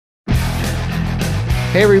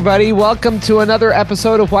Hey everybody, welcome to another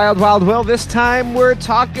episode of Wild Wild Will. This time we're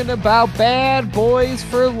talking about Bad Boys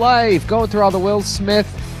for Life, going through all the Will Smith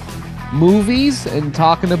movies and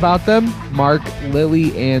talking about them. Mark,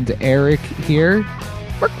 Lily, and Eric here.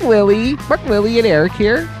 Mark, Lily, and Eric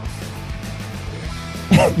here.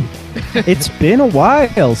 It's been a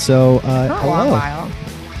while, so Not a hello. while.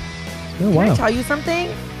 It's been a Can while. I tell you something?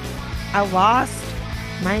 I lost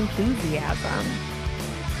my enthusiasm.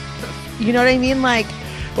 You know what I mean? Like,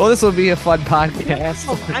 Well, this will be a fun podcast.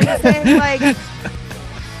 I'm just saying, like,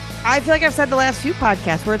 I feel like I've said the last few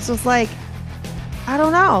podcasts where it's just like, I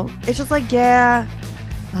don't know. It's just like, yeah,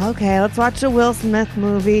 okay, let's watch a Will Smith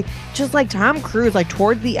movie. Just like Tom Cruise, like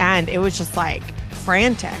toward the end, it was just like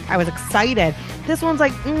frantic. I was excited. This one's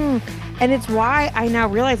like, and it's why I now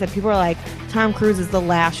realize that people are like, Tom Cruise is the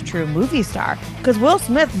last true movie star. Because Will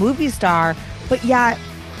Smith, movie star, but yet,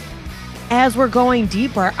 as we're going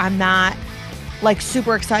deeper, I'm not like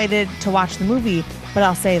super excited to watch the movie, but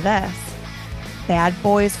I'll say this. Bad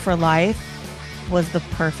Boys for Life was the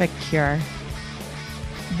perfect cure.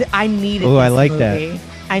 I needed Oh, this I like movie. that.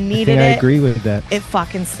 I I needed think I it. agree with that. It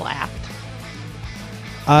fucking slapped.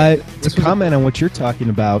 To comment on what you're talking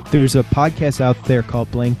about, there's a podcast out there called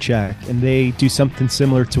Blank Check, and they do something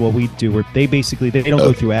similar to what we do, where they don't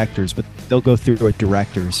go through actors, but they'll go through a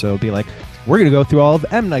director. So it'll be like, we're going to go through all of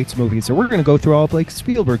M. Night's movies, or we're going to go through all of like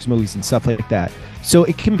Spielberg's movies and stuff like that. So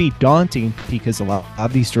it can be daunting because a lot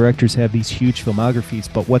of these directors have these huge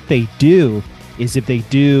filmographies, but what they do is if they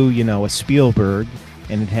do, a Spielberg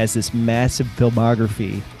and it has this massive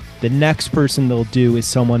filmography, the next person they'll do is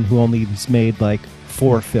someone who only has made like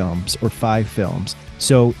 4 films or 5 films.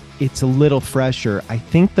 So it's a little fresher. I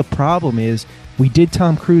think the problem is we did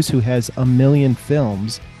Tom Cruise, who has 1 million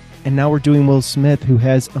films, and now we're doing Will Smith, who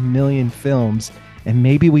has 1 million films, and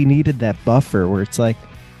maybe we needed that buffer where it's like,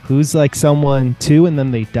 who's like someone too, and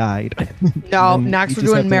then they died. No, And next you we're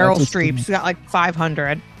just doing have to Meryl watch this Streep. thing. She's got like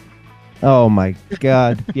 500. Oh my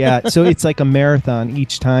God. Yeah. So it's like a marathon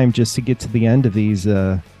each time just to get to the end of these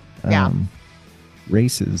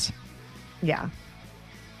races. Yeah.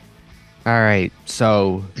 All right,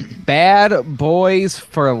 so Bad Boys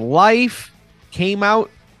for Life came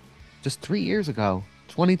out just 3 years ago,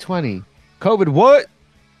 2020. COVID, what?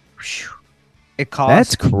 Whew. It cost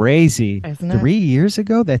That's crazy. Isn't it? 3 years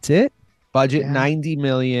ago? That's it? budget Yeah. 90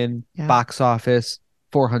 million, Yeah. box office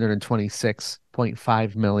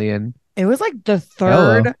 426.5 million. It was like the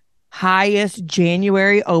Hello. third highest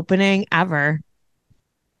January opening ever.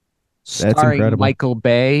 Starring incredible. Michael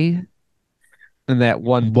Bay in that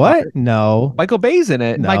one What? part. No. Michael Bay's in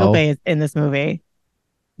it. No. Michael Bay is in this movie.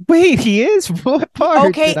 Wait, he is? What part?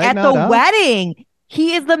 Okay, Did I at not the know? wedding.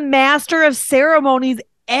 He is the master of ceremonies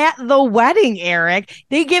at the wedding, Eric.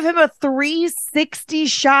 They give him a 360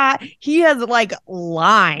 shot. He has like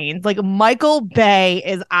lines. Like Michael Bay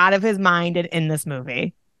is out of his mind and in this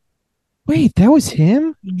movie. Wait, that was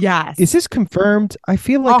him? Yes. Is this confirmed? I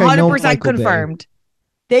feel like I know 100% Michael Bay. confirmed.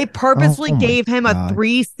 They purposely Oh my gave him a God.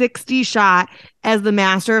 360 shot as the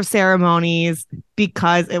master of ceremonies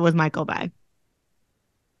because it was Michael Bay.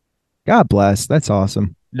 God bless. That's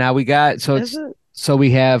awesome. Now we got so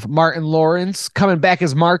we have Martin Lawrence coming back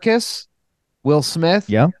as Marcus, Will Smith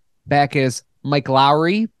Yeah. back as Mike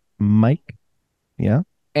Lowry, Mike. Yeah.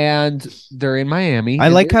 and they're in Miami. I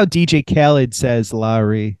like how DJ Khaled says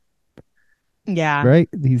Lowry, Yeah. right?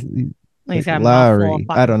 He's got a mouthful Lowry. of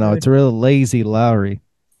I don't know. fucking It's a real lazy Lowry.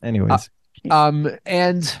 Anyways.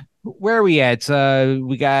 and where are we at?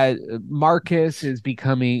 We got Marcus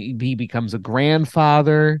he becomes a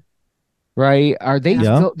grandfather, right? Are they Yeah.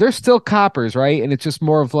 still they're still coppers, right? And it's just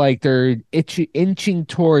more of like they're inching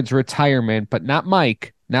towards retirement, but not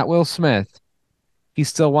Mike, not Will Smith. He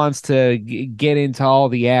still wants to get into all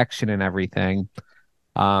the action and everything.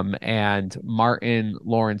 And Martin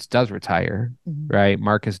Lawrence does retire, Mhm. right?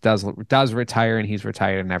 Marcus does retire, and he's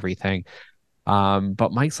retired and everything.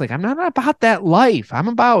 But Mike's like, I'm not about that life. I'm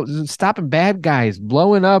about stopping bad guys,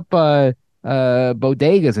 blowing up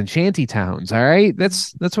bodegas and shanty towns. All right,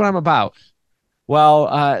 that's what I'm about.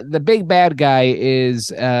 Well, the big bad guy is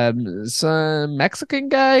some Mexican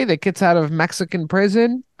guy that gets out of Mexican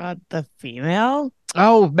prison. The female?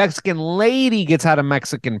 Oh, Mexican lady gets out of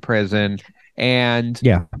Mexican prison, and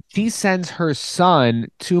Yeah. she sends her son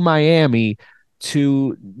to Miami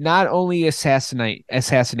to not only assassinate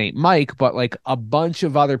Mike, but like a bunch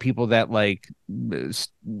of other people that like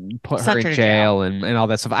put her Sent in her to jail and all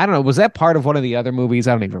that stuff. I don't know. Was that part of one of the other movies?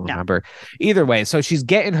 I don't even remember. Either way, so she's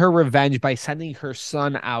getting her revenge by sending her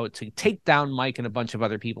son out to take down Mike and a bunch of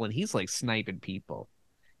other people, and he's like sniping people.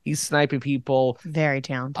 He's sniping people. Very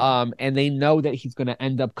talented. And they know that he's going to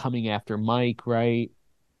end up coming after Mike, right?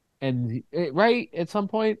 and right at some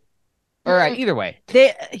point. All right, either way,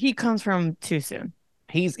 He comes from too soon.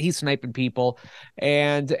 he's sniping people,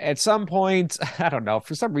 and at some point, I don't know,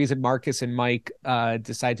 for some reason Marcus and Mike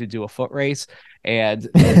decide to do a foot race, and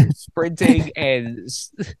they're sprinting, and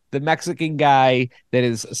the Mexican guy that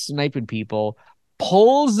is sniping people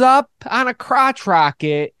pulls up on a crotch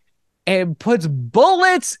rocket and puts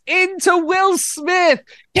bullets into Will Smith.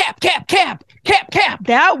 Cap.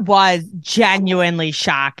 That was genuinely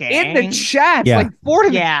shocking. In the chest, Yeah. like 4 to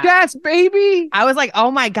the chest, baby. I was like, oh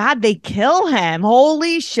my God, they kill him.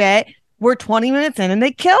 Holy shit. We're 20 minutes in and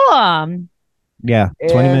they kill him. Yeah,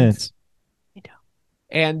 20 And- minutes.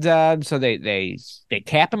 And so they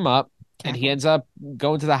cap him up, and he ends up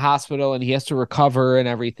going to the hospital, and he has to recover and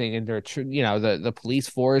everything. And they're, the police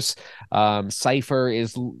force, Cypher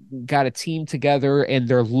is got a team together, and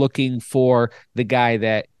they're looking for the guy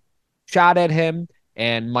that shot at him.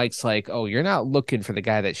 And Mike's like, "Oh, you're not looking for the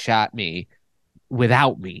guy that shot me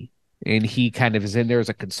without me." And he kind of is in there as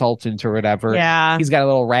a consultant or whatever. Yeah. He's got a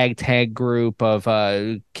little ragtag group of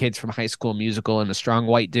kids from High School Musical and a strong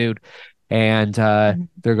white dude. And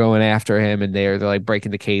they're going after him, and they're like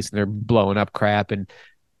breaking the case, and they're blowing up crap. And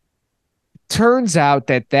turns out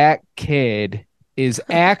that kid is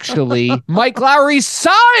actually Mike Lowry's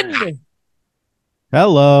son.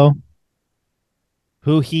 Hello.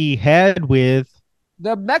 Who he had with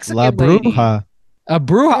The Mexican La lady. Bruja. A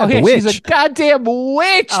Bruja. Yeah, Oh, the yeah, she's witch. a goddamn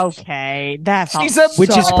witch. Okay. That's She's a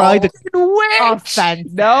Which is probably the witch.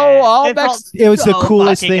 offensive. No, all It felt It was the so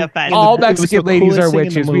coolest fucking thing. offensive. all it was the Mexican ladies coolest are thing in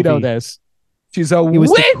the witches. We know movie. this. She's a It was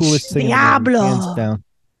witch. the coolest thing in the movie, Diablo. hands down.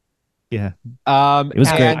 Yeah. It was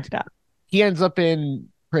great. and he ends up in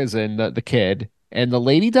prison, the kid, and the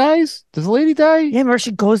lady dies. Does the lady die? Yeah, remember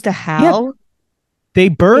she goes to hell. They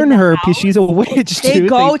burn In the her house? because she's a witch, They dude.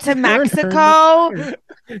 go to burn her. Mexico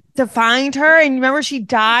to find her, and remember she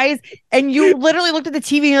dies, and you literally looked at the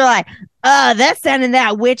TV and you're like, "Oh, that's sending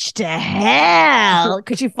that witch to hell,"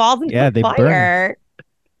 because she falls into Yeah, the they burn fire.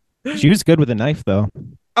 She was good with a knife, though.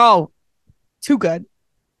 Oh, too good.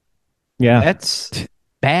 Yeah. That's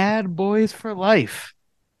Bad Boys for Life.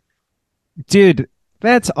 Dude,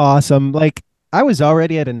 that's awesome. Like, I was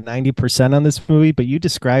already at a 90% on this movie, but you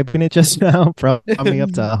describing it just now brought me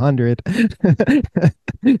up to 100.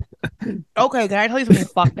 Okay, can I tell you something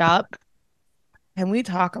fucked up? Can we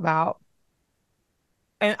talk about?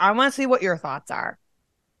 And I want to see what your thoughts are.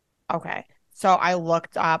 Okay, so I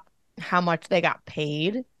looked up how much they got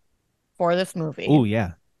paid for this movie. Oh,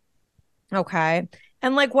 yeah. Okay.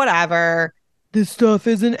 And like, whatever, this stuff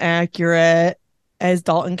isn't accurate, as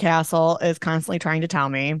Dalton Castle is constantly trying to tell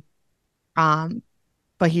me.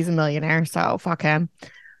 But he's a millionaire, so fuck him.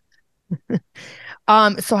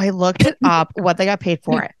 So I looked it up what they got paid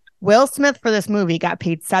for it. Will Smith for this movie got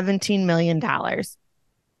paid $17 million. It's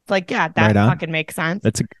like, yeah, that Right on. fucking makes sense.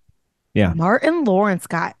 That's yeah. Martin Lawrence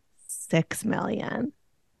got $6 million.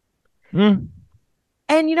 Mm.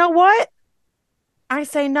 And you know what? I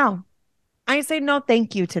say no. I say no,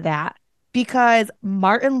 thank you to that, because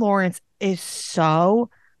Martin Lawrence is so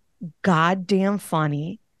goddamn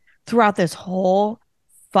funny throughout this whole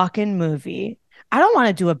fucking movie. I don't want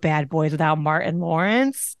to do a Bad Boys without Martin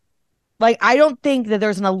Lawrence. Like, I don't think that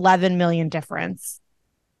there's an 11 million difference,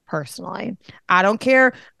 personally. I don't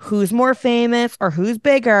care who's more famous or who's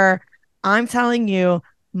bigger. I'm telling you,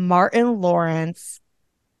 Martin Lawrence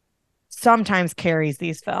sometimes carries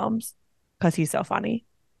these films because he's so funny.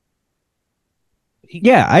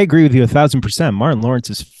 Yeah, I agree with you 1,000%. Martin Lawrence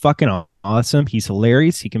is fucking awesome. He's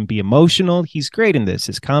hilarious. He can be emotional. He's great in this.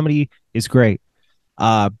 His comedy is great.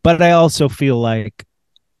 But I also feel like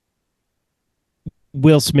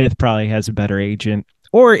Will Smith probably has a better agent.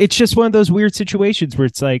 Or it's just one of those weird situations where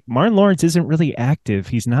it's like Martin Lawrence isn't really active.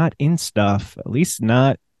 He's not in stuff, at least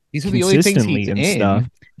not These are the only things consistently he's in in. stuff.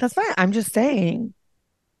 That's fine. I'm just saying.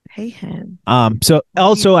 Hey, him. So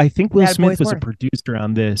also I think Will Bad Smith Boys was a work. producer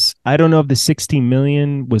on this. I don't know if the 16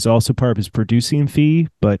 million was also part of his producing fee,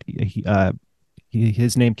 but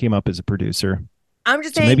his name came up as a producer. I'm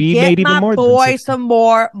just So saying, maybe he get made even my more than boy 60. some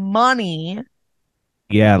more money.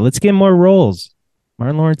 Yeah, let's get more roles.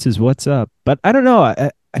 Martin Lawrence is what's up. But I don't know.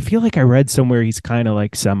 I feel like I read somewhere he's kind of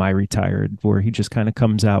like semi-retired, where he just kind of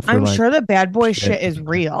comes out for I'm like, sure the Bad Boy shit. shit is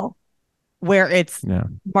real, where it's yeah.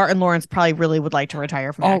 Martin Lawrence probably really would like to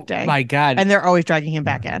retire from Oh acting. my God. And they're always dragging him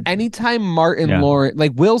back in. Anytime Martin Yeah. Lawrence,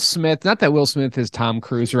 like Will Smith, not that Will Smith is Tom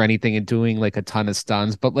Cruise or anything and doing like a ton of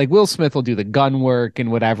stunts, but like Will Smith will do the gun work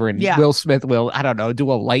and whatever. And Yeah. Will Smith will, I don't know,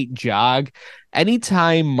 do a light jog.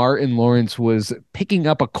 Anytime Martin Lawrence was picking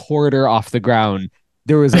up a quarter off the ground,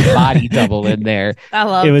 there was a body double in there. I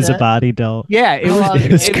love It was a body double. Yeah, it love was. it.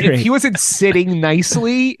 It was If great. he wasn't sitting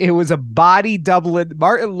nicely, it was a body double. And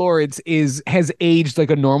Martin Lawrence has aged like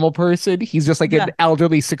a normal person. He's just like Yeah. an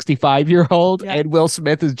elderly 65-year-old, Yeah. and Will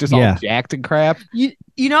Smith is just Yeah. all jacked and crap. You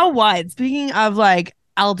know what? Speaking of like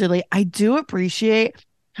elderly, I do appreciate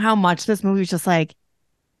how much this movie is just like,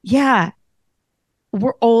 yeah,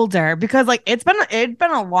 we're older because like it's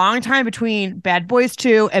been a long time between Bad Boys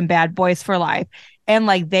 2 and Bad Boys for Life. And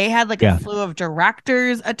like they had like Yeah. a slew of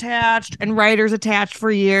directors attached and writers attached for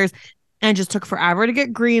years and it just took forever to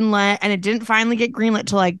get greenlit. And it didn't finally get greenlit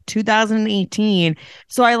till like 2018.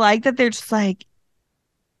 So I like that they're just like,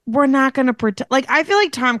 we're not going to pretend. Like, I feel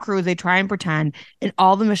like Tom Cruise, they try and pretend in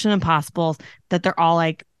all the Mission Impossibles that they're all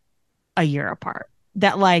like a year apart.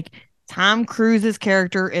 That like Tom Cruise's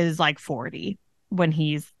character is like 40 when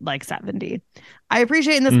he's like 70. I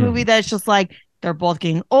appreciate in this movie that it's just like they're both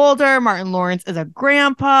getting older. Martin Lawrence is a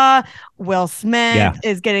grandpa. Will Smith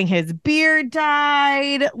is getting his beard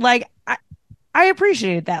dyed. Like, I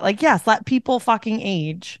appreciate that. Like, yes, let people fucking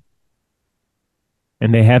age.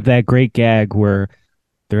 And they have that great gag where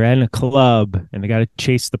they're at a club and they got to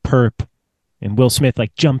chase the perp. And Will Smith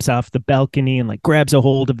like jumps off the balcony and like grabs a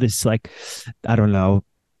hold of this like, I don't know,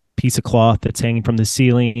 piece of cloth that's hanging from the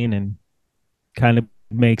ceiling and kind of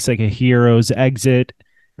makes like a hero's exit.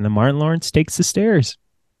 And then Martin Lawrence takes the stairs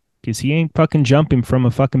because he ain't fucking jumping from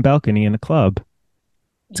a fucking balcony in a club.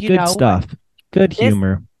 It's good stuff. Good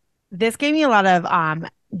humor. This gave me a lot of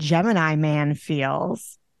Gemini Man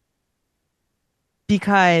feels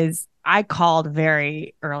because I called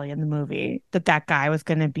very early in the movie that guy was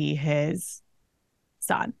going to be his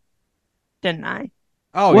son, didn't I?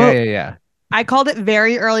 Oh, Well- yeah. I called it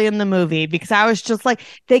very early in the movie because I was just like,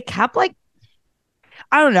 they kept like,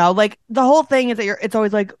 I don't know, like the whole thing is that it's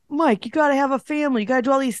always like, Mike, you got to have a family. You got to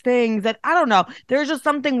do all these things that I don't know. There's just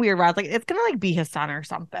something weird about it. Like, it's going to like be his son or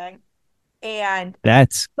something. And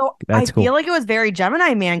That's so That's I cool. feel like it was very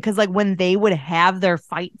Gemini Man because like when they would have their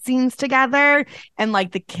fight scenes together and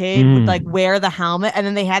like the kid would like wear the helmet and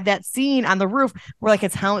then they had that scene on the roof where like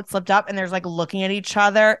his helmet slipped up and there's like looking at each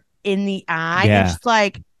other in the eye. Yeah. And it's just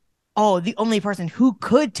like, oh, the only person who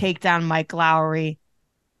could take down Mike Lowry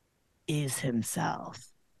is himself,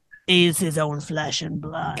 is his own flesh and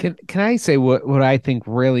blood. Can I say what I think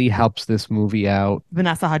really helps this movie out?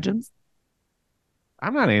 Vanessa Hudgens.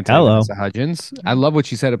 I'm not anti Hello. Vanessa Hudgens. I love what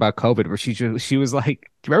she said about COVID, where she was like,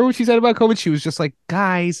 do you remember what she said about COVID? She was just like,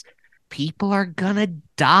 guys, people are gonna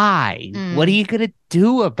die. What are you gonna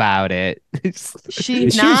do about it? She's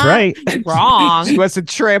She's not right. wrong. She wants to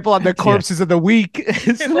trample on the corpses of the weak.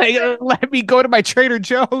 It's like, let me go to my Trader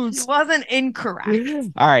Joe's. She wasn't incorrect.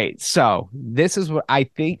 All right, so this is what I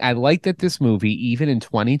think. I like that this movie, even in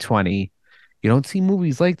 2020, you don't see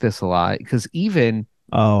movies like this a lot because even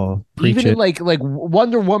Preach in it. like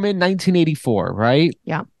Wonder Woman 1984, right?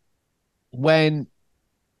 Yeah. When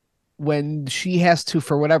she has to,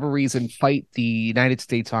 for whatever reason, fight the United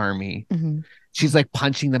States Army, Mhm. she's like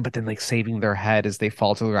punching them, but then like saving their head as they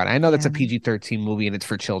fall to the ground. I know that's a Yeah. PG-13 movie and it's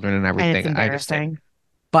for children and And everything. it's I understand. embarrassing.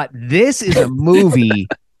 But this is a movie.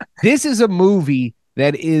 This is a movie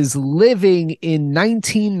that is living in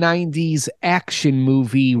 1990s action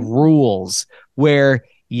movie rules where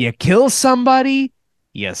you kill somebody,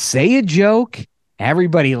 you say a joke,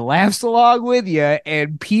 everybody laughs along with you,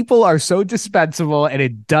 and people are so dispensable, and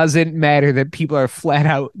it doesn't matter that people are flat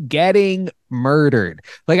out getting murdered.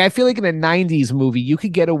 Like, I feel like in a 90s movie, you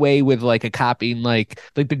could get away with like a cop being like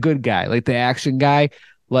the good guy, like the action guy,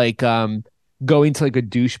 like going to like a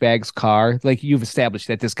douchebag's car. Like, you've established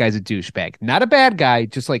that this guy's a douchebag, not a bad guy,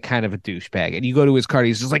 just like kind of a douchebag. And you go to his car, and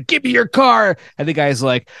he's just like, give me your car. And the guy's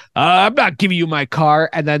like, I'm not giving you my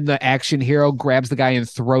car. And then the action hero grabs the guy and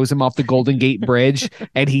throws him off the Golden Gate Bridge,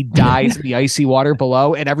 and he dies in the icy water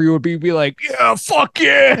below. And everyone would be like, yeah, fuck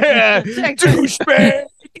yeah, douchebag,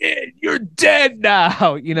 you're dead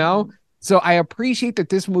now, you know? So I appreciate that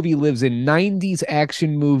this movie lives in 90s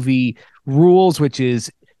action movie rules, which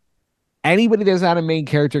is anybody that's not a main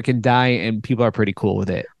character can die, and people are pretty cool with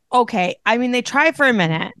it. Okay. I mean, they try for a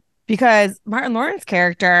minute because Martin Lawrence's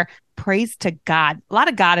character prays to God. A lot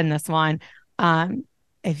of God in this one.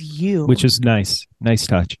 Which is nice. Nice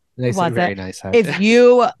touch. Nice, Was very it? nice. If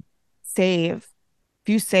you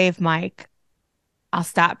save Mike, I'll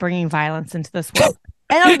stop bringing violence into this world.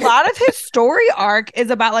 And a lot of his story arc is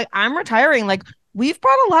about like, I'm retiring. Like, we've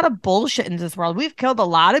brought a lot of bullshit into this world. We've killed a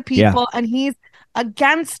lot of people, and he's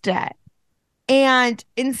against it. And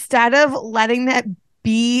instead of letting that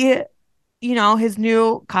be, you know, his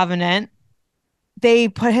new covenant, they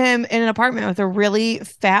put him in an apartment with a really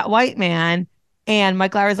fat white man. And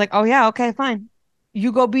Mike Lowry's like, oh, yeah, okay, fine.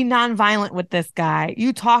 You go be nonviolent with this guy.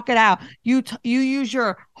 You talk it out. You use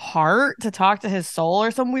your heart to talk to his soul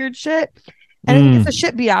or some weird shit. And then he gets the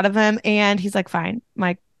shit beat out of him. And he's like, fine,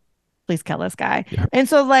 Mike, please kill this guy. Yeah. And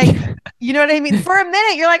so, like, you know what I mean? For a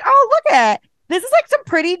minute, you're like, oh, look at this is like some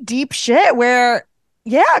pretty deep shit where,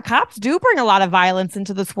 yeah, cops do bring a lot of violence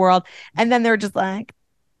into this world. And then they're just like,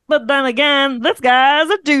 but then again, this guy's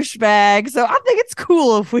a douchebag. So I think it's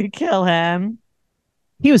cool if we kill him.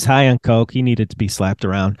 He was high on coke. He needed to be slapped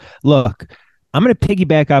around. Look, I'm going to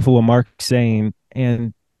piggyback off of what Mark's saying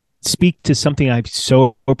and speak to something I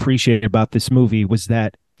so appreciated about this movie was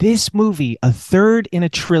that this movie, a third in a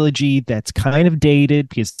trilogy that's kind of dated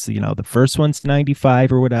because, you know, the first one's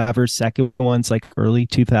 95 or whatever. Second one's like early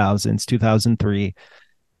 2000s, 2003.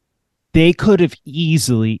 They could have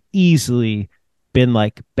easily been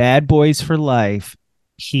like Bad Boys for Life,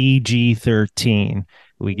 PG-13.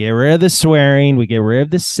 We get rid of the swearing, we get rid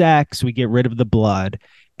of the sex, we get rid of the blood,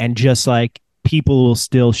 and just like people will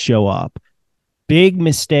still show up. Big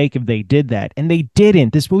mistake if they did that. And they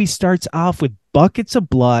didn't. This movie starts off with buckets of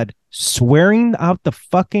blood, swearing out the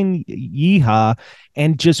fucking yeehaw,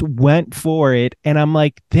 and just went for it. And I'm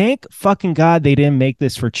like, thank fucking God they didn't make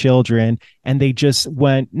this for children. And they just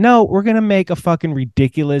went, no, we're going to make a fucking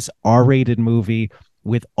ridiculous R-rated movie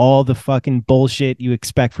with all the fucking bullshit you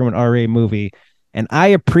expect from an R-rated movie. And I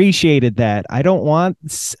appreciated that. I don't want a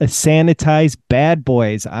sanitized Bad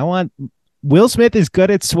Boys. I want Will Smith is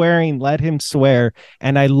good at swearing. Let him swear.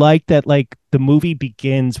 And I like that, like, the movie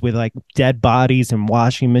begins with like dead bodies and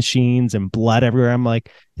washing machines and blood everywhere. I'm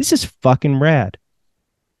like, this is fucking rad.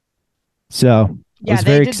 So I was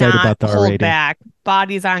very excited about the R rating. Back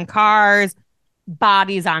bodies on cars,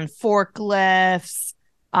 bodies on forklifts.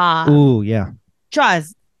 Ooh, yeah.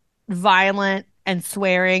 Just violent and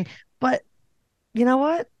swearing. But you know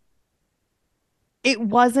what? It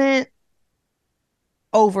wasn't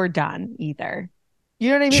overdone either. You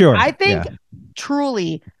know what I mean? Sure. I think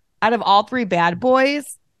truly out of all three Bad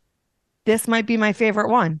Boys, this might be my favorite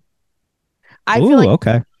one. I feel like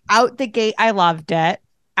okay. Out the gate, I loved it.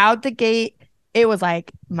 Out the gate, it was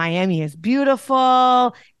like Miami is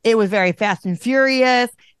beautiful. It was very Fast and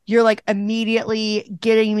Furious. You're like immediately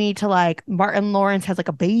getting me to like Martin Lawrence has like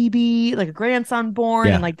a baby, like a grandson born,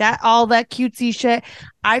 and like that, all that cutesy shit.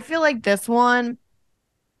 I feel like this one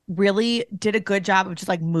really did a good job of just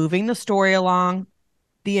like moving the story along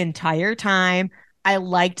the entire time. I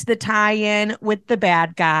liked the tie-in with the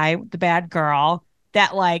bad guy, the bad girl,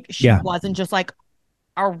 that like she wasn't just like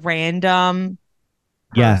a random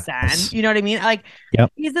person. Yes. You know what I mean? Like,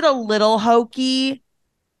 is it a little hokey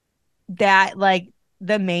that like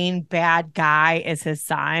the main bad guy is his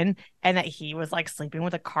son and that he was like sleeping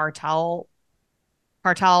with a cartel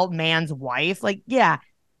man's wife? Like, yeah,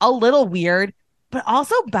 a little weird, but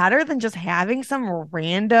also better than just having some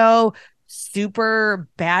rando super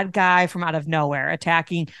bad guy from out of nowhere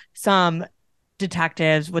attacking some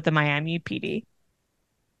detectives with the Miami PD.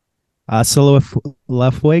 Hasta la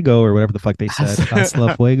fuego, or whatever the fuck they said. Hasta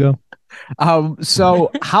la fuego. So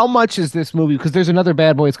how much is this movie? Because there's another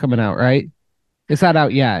Bad Boys coming out, right? It's not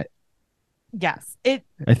out yet. Yes.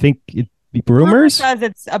 I think rumors says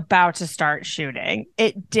it's about to start shooting.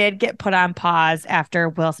 It did get put on pause after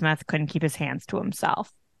Will Smith couldn't keep his hands to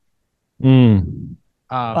himself.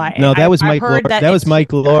 But no, that was Mike. That was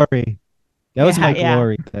Mike Laurie. That was Mike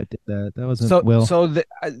Laurie that did that. That wasn't Will. So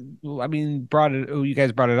I mean, you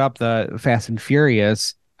guys brought it up, the Fast and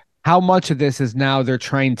Furious. How much of this is now they're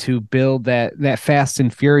trying to build that Fast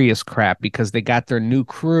and Furious crap because they got their new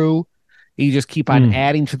crew? You just keep on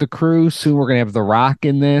adding to the crew. Soon we're gonna have The Rock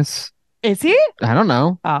in this. Is he? I don't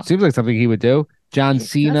know. Seems like something he would do. John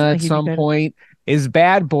Cena at some point. Is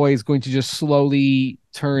Bad Boys going to just slowly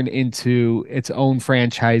turn into its own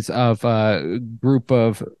franchise of a group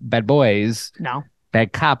of bad boys? No.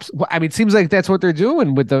 Bad cops. Well, I mean, it seems like that's what they're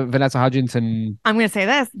doing with the Vanessa Hudgens and... I'm going to say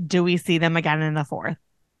this. Do we see them again in the fourth?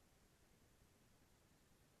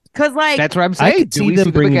 Because, like... That's what I'm saying. I could see them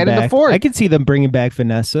bringing back... in the fourth? I could see them bringing back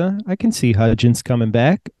Vanessa. I can see Hudgens coming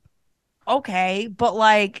back. Okay, but,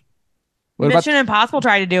 like... Mission Impossible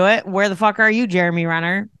tried to do it. Where the fuck are you, Jeremy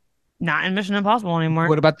Renner? Not in Mission Impossible anymore.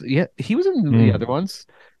 What about he was in the other ones.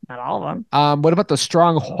 Not all of them. What about the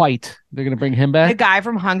Strong White? They're gonna bring him back. The guy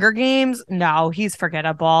from Hunger Games? No, he's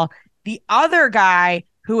forgettable. The other guy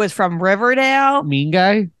who was from Riverdale, mean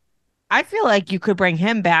guy. I feel like you could bring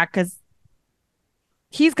him back because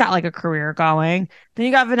he's got like a career going. Then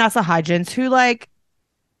you got Vanessa Hudgens, who like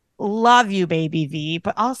love you, baby V,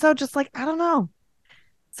 but also just like I don't know.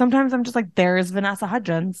 Sometimes I'm just like, there's Vanessa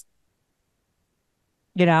Hudgens.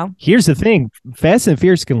 You know, here's the thing: Fast and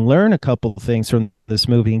Furious can learn a couple of things from this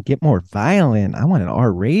movie and get more violent. I want an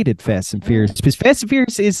R-rated Fast and Furious because Fast and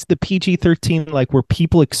Furious is the PG-13, like where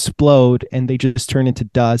people explode and they just turn into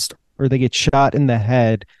dust, or they get shot in the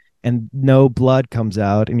head and no blood comes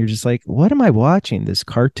out, and you're just like, what am I watching? This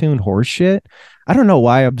cartoon horse shit? I don't know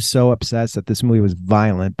why I'm so obsessed that this movie was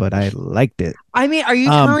violent, but I liked it. I mean, are you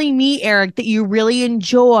telling me, Eric, that you really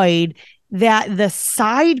enjoyed that the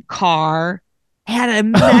sidecar had a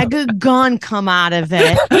mega gun come out of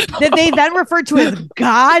it that they then referred to as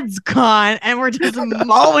God's gun, and we're just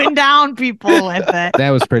mowing down people with it?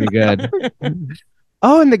 That was pretty good.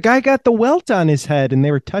 Oh, and the guy got the welt on his head and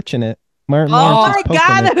they were touching it. Martin Oh Lawrence my was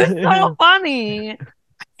God, poking that it. was so funny.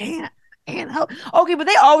 And help. Okay, but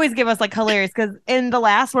they always give us like hilarious, because in the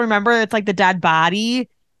last one, remember, it's like the dead body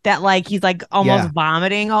that like he's like almost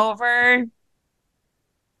vomiting over.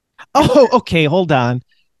 Oh, okay, hold on.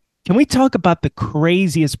 Can we talk about the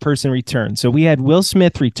craziest person return? So we had Will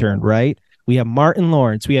Smith return, right? We have Martin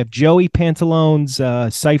Lawrence. We have Joey Pantalone's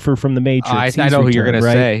Cypher from The Matrix. I know who you're gonna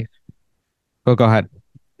right? say. Oh, go ahead.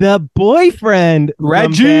 The boyfriend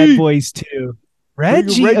Reggie from Bad Boys 2.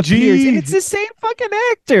 Reggie appears, and it's the same fucking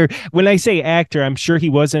actor. When I say actor, I'm sure he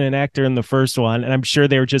wasn't an actor in the first one, and I'm sure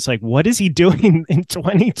they were just like, what is he doing in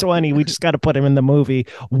 2020? We just got to put him in the movie.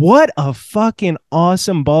 What a fucking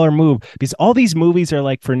awesome baller move, because all these movies are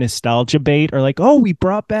like for nostalgia bait, or like, oh, we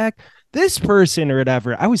brought back this person or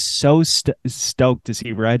whatever. I was so stoked to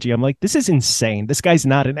see Reggie. I'm like, this is insane. This guy's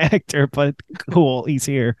not an actor, but cool, he's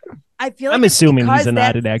here. I feel like I'm assuming he's not an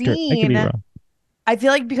that actor. I could be wrong. I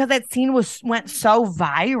feel like because that scene went so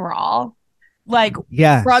viral, like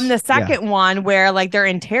Yes, from the second one where like they're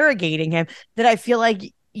interrogating him, that I feel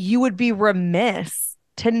like you would be remiss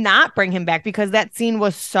to not bring him back because that scene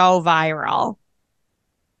was so viral.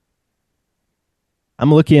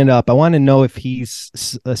 I'm looking it up. I want to know if he's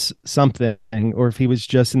something, or if he was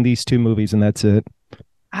just in these two movies and that's it.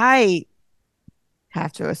 I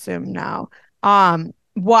have to assume no.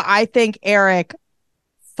 What I think Eric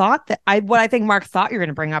thought what I think Mark thought you were going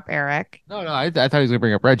to bring up, Eric. No, I thought he was gonna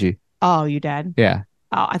bring up Reggie. Oh, you did? Yeah.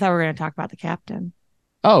 Oh, I thought we were going to talk about the captain.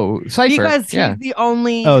 Oh, Cypher. Because he's the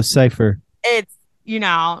only. Oh, Cypher. It's,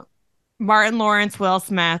 Martin Lawrence, Will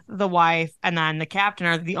Smith, the wife, and then the captain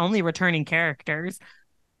are the only returning characters.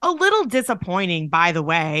 A little disappointing, by the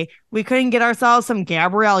way. We couldn't get ourselves some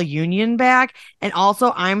Gabrielle Union back. And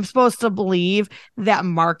also, I'm supposed to believe that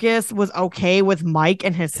Marcus was okay with Mike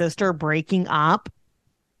and his sister breaking up.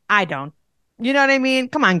 I don't. You know what I mean?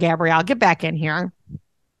 Come on, Gabrielle, get back in here.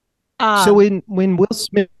 So when Will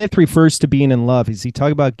Smith refers to being in love, is he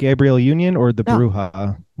talking about Gabrielle Union or the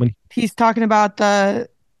Bruja? He's talking about the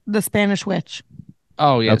Spanish witch.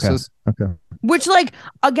 Oh, yes. Okay. Okay. Which, like,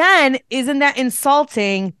 again, isn't that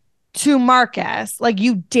insulting to Marcus? Like,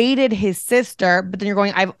 you dated his sister, but then you're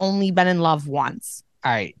going, I've only been in love once.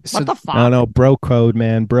 All right. So What the fuck? No, bro code,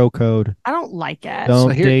 man. Bro code. I don't like it.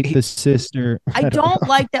 Don't date the sister. I don't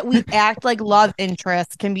like that we act like love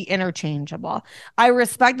interests can be interchangeable. I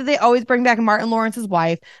respect that they always bring back Martin Lawrence's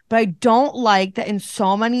wife, but I don't like that in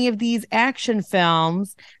so many of these action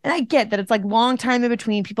films, and I get that it's like long time in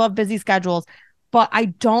between, people have busy schedules, but I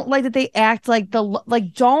don't like that they act like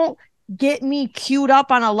don't get me queued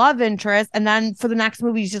up on a love interest, and then for the next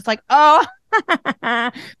movie, he's just like, oh,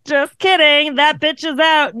 just kidding. That bitch is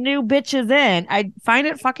out. New bitch is in. I find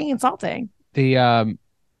it fucking insulting.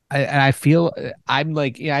 I feel I'm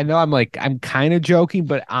like, I know I'm kind of joking,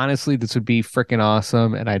 but honestly, this would be freaking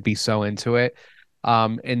awesome, and I'd be so into it.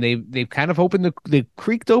 And they've kind of they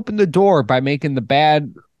creaked open the door by making the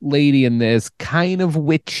bad lady in this kind of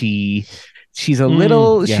witchy. She's a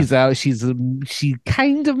little, she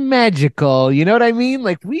kind of magical. You know what I mean?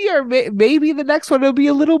 Like maybe the next one will be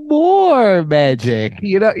a little more magic.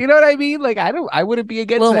 You know what I mean? Like I wouldn't be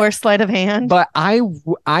against a little that. more sleight of hand. But I'm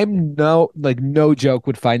no joke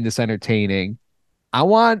would find this entertaining. I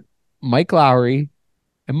want Mike Lowry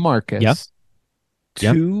and Marcus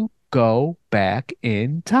to go back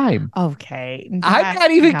in time. Okay. I'm not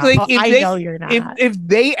even thinking I know you're not. If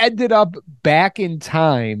they ended up back in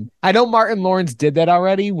time, I know Martin Lawrence did that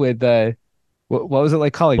already with what was it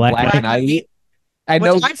like called? Like Black and White. I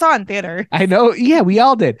know. Which I saw in theater. I know. Yeah, we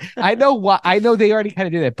all did. I know they already kind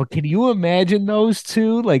of did that, but can you imagine those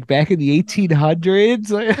two like back in the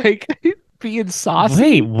 1800s, like being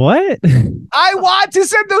saucy? Wait, what? I want to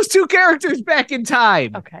send those two characters back in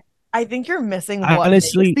time. Okay. I think you're missing what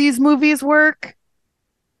Honestly, makes these movies work.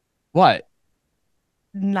 What?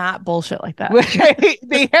 Not bullshit like that.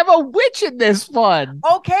 They have a witch in this one.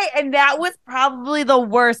 Okay, and that was probably the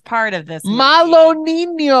worst part of this movie. Malo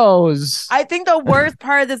Niños. I think the worst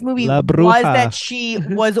part of this movie La was Bruja. that she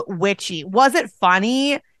was witchy. Was it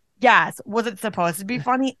funny Yes. Was it supposed to be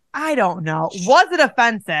funny? I don't know. Was it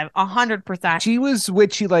offensive? 100%. She was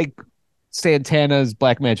witchy like Santana's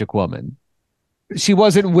Black Magic Woman. She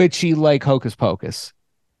wasn't witchy like Hocus Pocus.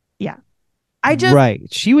 Yeah. I just right.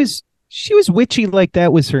 She was witchy like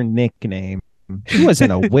that was her nickname. She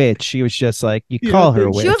wasn't a witch. She was just like you call her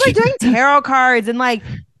a witch. She was like doing tarot cards and like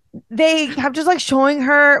they have just like showing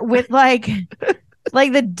her with like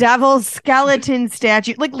the devil's skeleton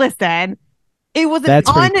statue. Like, listen, it was an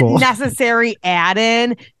unnecessary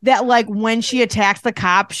add-in that like when she attacks the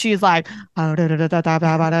cop, she's like like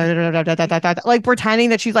pretending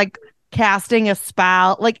that she's like casting a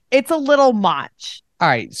spell. Like it's a little much. All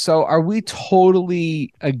right, so are we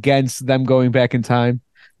totally against them going back in time?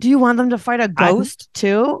 Do you want them to fight a ghost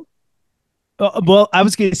too? Well, I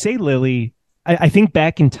was going to say, Lily, I think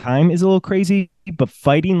back in time is a little crazy, but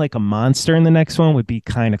fighting like a monster in the next one would be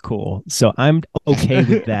kind of cool. So I'm okay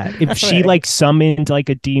with that. If she like summoned like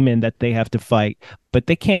a demon that they have to fight, but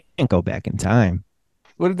they can't go back in time.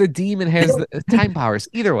 What if the demon has the time powers?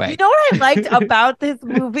 Either way. You know what I liked about this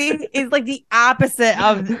movie is like the opposite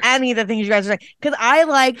of any of the things you guys are saying. Because I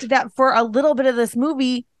liked that for a little bit of this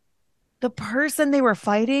movie, the person they were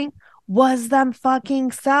fighting was them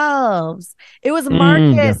fucking selves. It was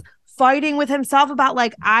Marcus fighting with himself about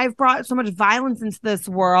like, I've brought so much violence into this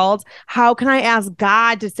world. How can I ask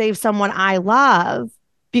God to save someone I love?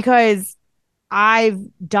 Because I've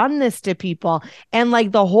done this to people. And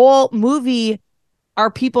like the whole movie are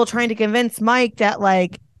people trying to convince Mike that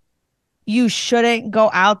like you shouldn't go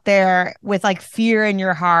out there with like fear in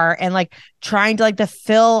your heart and like trying to like to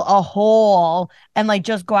fill a hole and like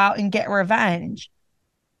just go out and get revenge.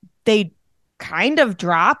 They kind of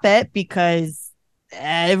drop it because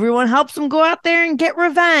everyone helps him go out there and get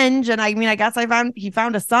revenge. And I mean, I guess he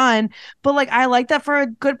found a son, but like I like that for a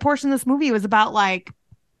good portion of this movie. It was about like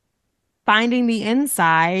finding the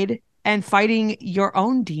inside and fighting your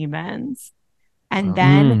own demons. And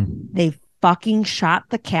then they fucking shot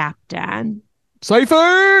the captain.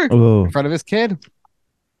 Cypher! In front of his kid.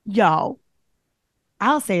 Yo,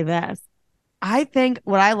 I'll say this. I think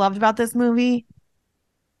what I loved about this movie,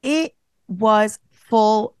 it was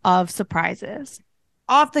full of surprises.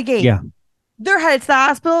 Off the gate. Yeah. They're headed to the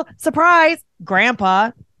hospital. Surprise.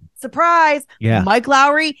 Grandpa. Surprise. Yeah. Mike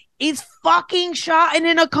Lowry is fucking shot and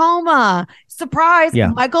in a coma. Surprise. Yeah.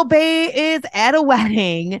 Michael Bay is at a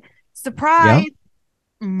wedding. Surprise. Yeah.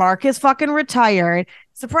 Mark is fucking retired.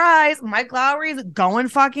 Surprise. Mike Lowry's going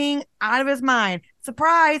fucking out of his mind.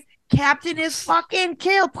 Surprise. Captain is fucking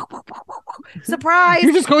killed. Surprise.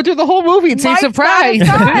 You're just going through the whole movie and say surprise.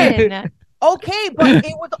 Okay, but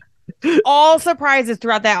it was all surprises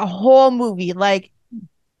throughout that whole movie. Like,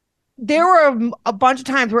 there were a bunch of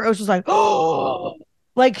times where it was just like, oh,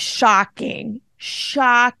 like shocking.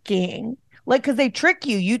 Like, because they trick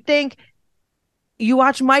you. You think you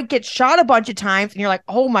watch Mike get shot a bunch of times and you're like,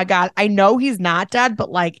 oh my God, I know he's not dead,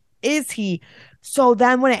 but like, is he? So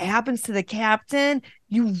then when it happens to the captain,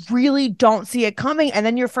 you really don't see it coming. And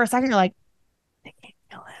then you're for a second, you're like, they can't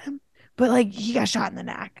kill him. But like, he got shot in the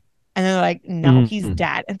neck. And then they're like, no, he's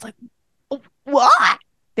dead. And it's like, oh, what?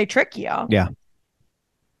 They trick you. Yeah.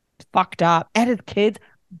 It's fucked up. At his kid's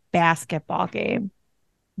basketball game.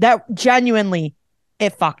 That genuinely,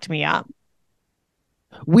 it fucked me up.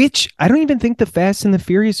 Which I don't even think the Fast and the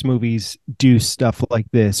Furious movies do stuff like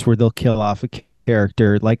this where they'll kill off a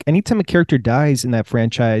character. Like anytime a character dies in that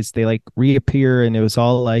franchise, they like reappear and it was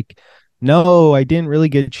all like, no, I didn't really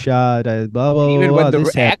get shot. Blah, blah, even blah, when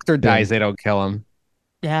the actor dies, they don't kill him.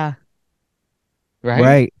 Yeah.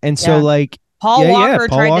 Right. And so like Paul Walker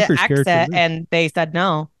tried to exit and they said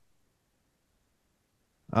no.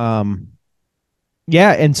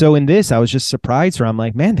 Yeah, and so in this, I was just surprised where I'm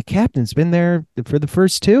like, man, the captain's been there for the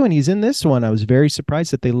first two, and he's in this one. I was very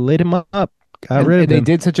surprised that they lit him up, got rid of him. They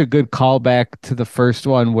did such a good callback to the first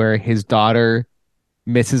one where his daughter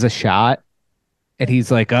misses a shot, and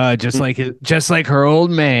he's like, just like her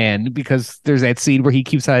old man, because there's that scene where he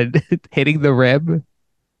keeps on hitting the rim.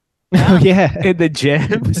 Oh, yeah. In the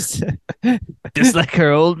gym. Just like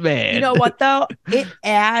her old man. You know what, though? It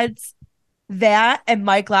adds that and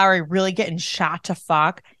Mike Lowry really getting shot to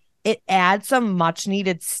fuck. It adds some much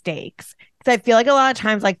needed stakes. Because I feel like a lot of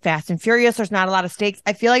times, like Fast and Furious, there's not a lot of stakes.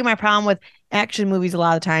 I feel like my problem with action movies a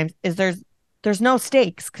lot of times is there's no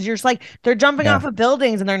stakes. Because you're just like, they're jumping off of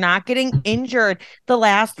buildings and they're not getting injured. The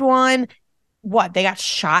last one, they got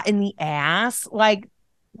shot in the ass? Like,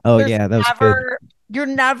 oh, yeah, that was good. You're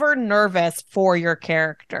never nervous for your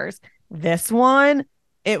characters. This one,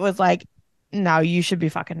 it was like, no, you should be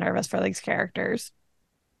fucking nervous for these characters.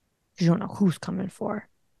 You don't know who's coming for.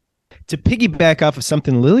 To piggyback off of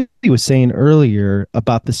something Lily was saying earlier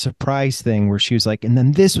about the surprise thing, where she was like, and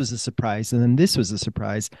then this was a surprise, and then this was a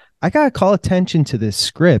surprise. I got to call attention to this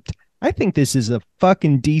script. I think this is a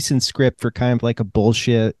fucking decent script for kind of like a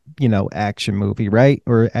bullshit, action movie, right?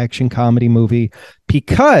 Or action comedy movie,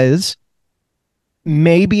 because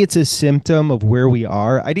maybe it's a symptom of where we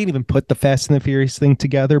are. I didn't even put the Fast and the Furious thing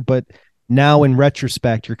together, but now in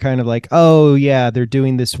retrospect, you're kind of like, oh yeah, they're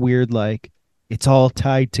doing this weird, like, it's all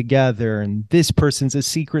tied together, and this person's a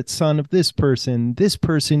secret son of this person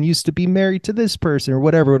used to be married to this person, or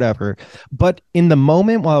whatever. But in the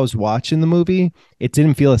moment while I was watching the movie, it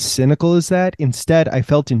didn't feel as cynical as that. Instead, I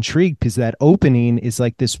felt intrigued, because that opening is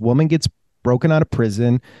like, this woman gets broken out of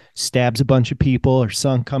prison, stabs a bunch of people, her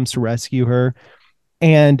son comes to rescue her.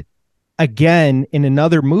 And again, in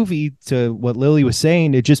another movie, to what Lily was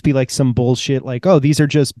saying, it'd just be like some bullshit like, oh, these are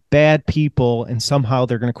just bad people, and somehow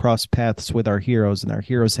they're going to cross paths with our heroes, and our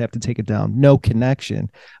heroes have to take it down. No connection.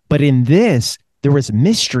 But in this, there was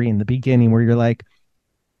mystery in the beginning where you're like,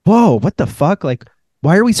 whoa, what the fuck? Like,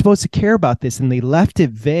 why are we supposed to care about this? And they left it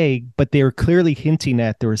vague, but they were clearly hinting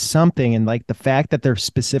at there was something. And like the fact that they're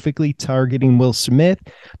specifically targeting Will Smith,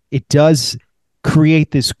 it does create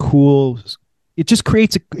this cool, it just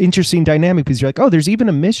creates an interesting dynamic, because you're like, oh, there's even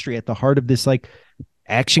a mystery at the heart of this like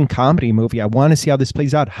action comedy movie. I want to see how this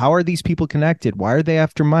plays out. How are these people connected? Why are they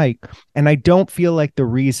after Mike? And I don't feel like the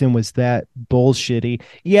reason was that bullshitty.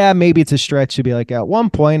 Yeah, maybe it's a stretch to be like, at one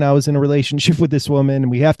point I was in a relationship with this woman,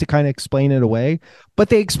 and we have to kind of explain it away, but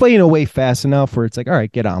they explain it away fast enough where it's like, all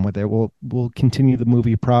right, get on with it. We'll continue the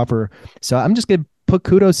movie proper. So I'm just going to put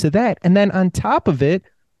kudos to that. And then on top of it,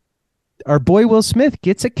 our boy Will Smith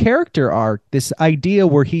gets a character arc, this idea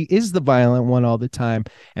where he is the violent one all the time.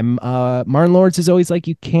 And Martin Lawrence is always like,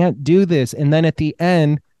 you can't do this. And then at the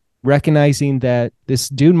end, recognizing that this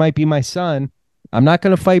dude might be my son, I'm not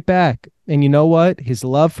going to fight back. And you know what? His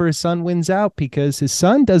love for his son wins out, because his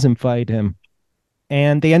son doesn't fight him.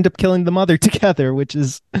 And they end up killing the mother together, which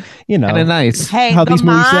is, kind of nice. Hey, how these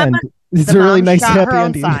movies end. It's a really nice happy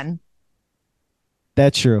ending. Son.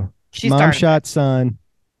 That's true. Mom started. Shot son.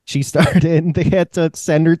 She started, and they had to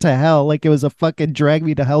send her to hell like it was a fucking Drag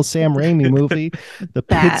Me to Hell Sam Raimi movie. The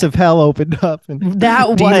pits of hell opened up, and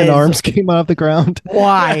demon arms came out of the ground.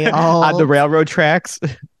 Why? On the railroad tracks.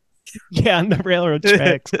 Yeah, on the railroad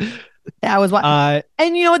tracks. That was what.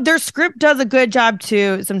 And you know what? Their script does a good job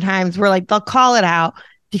too. Sometimes where like they'll call it out,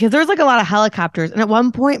 because there's like a lot of helicopters, and at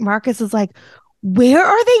one point Marcus is like, where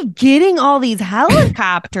are they getting all these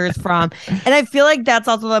helicopters from? And I feel like that's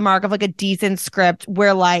also the mark of like a decent script,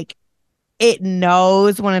 where like it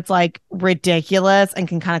knows when it's like ridiculous and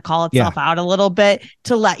can kind of call itself out a little bit,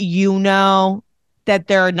 to let you know that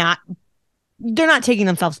they're not taking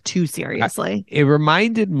themselves too seriously. It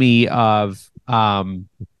reminded me of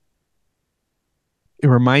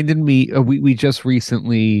we just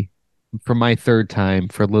recently, for my third time,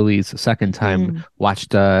 for Lily's second time,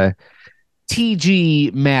 watched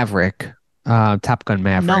TG Maverick, Top Gun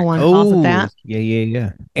Maverick. No one calls it that.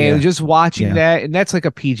 Yeah. And just watching that, and that's like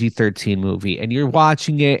a PG-13 movie, and you're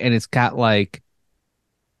watching it, and it's got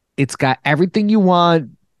everything you want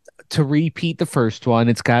to repeat the first one.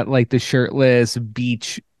 It's got like the shirtless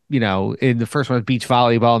beach, in the first one it's beach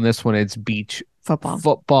volleyball, and this one it's beach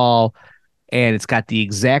football. And it's got the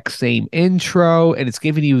exact same intro, and it's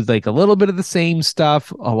giving you like a little bit of the same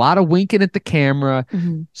stuff, a lot of winking at the camera,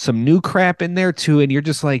 some new crap in there too. And you're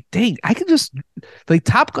just like, dang, I can just, like,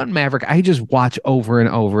 Top Gun Maverick, I just watch over and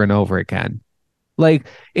over and over again. Like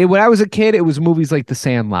when I was a kid, it was movies like The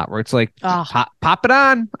Sandlot, where it's like, pop it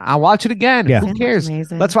on, I'll watch it again. Yeah. Who cares?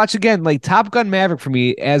 Let's watch it again. Like Top Gun Maverick, for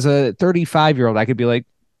me as a 35-year-old, I could be like,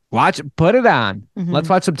 put it on. Let's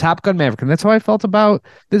watch some Top Gun Maverick. And that's how I felt about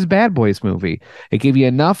this Bad Boys movie. It gave you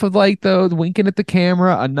enough of like the winking at the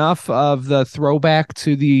camera, enough of the throwback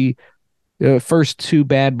to the first two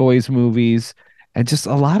Bad Boys movies, and just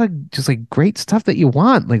a lot of just like great stuff that you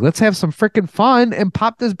want. Like, let's have some freaking fun and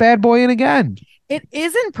pop this bad boy in again. It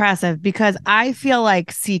is impressive, because I feel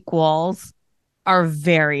like sequels are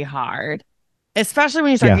very hard, especially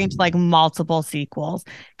when you start getting to like multiple sequels,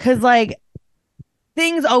 because like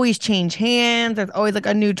things always change hands. There's always like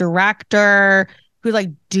a new director who's like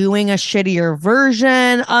doing a shittier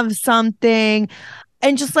version of something.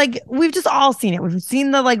 And just like, we've just all seen it. We've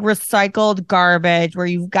seen the like recycled garbage where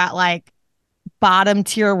you've got like bottom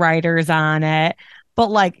tier writers on it. But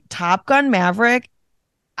like Top Gun Maverick,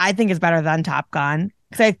 I think is better than Top Gun,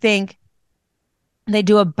 because I think they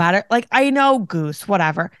do a better, like, I know Goose,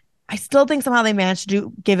 whatever. I still think somehow they managed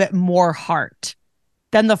to give it more heart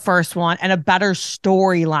than the first one, and a better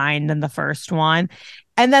storyline than the first one.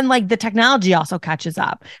 And then like the technology also catches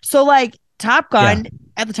up. So like Top Gun,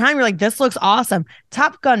 at the time you're like, this looks awesome.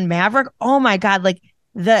 Top Gun Maverick, oh my God, like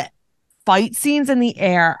the fight scenes in the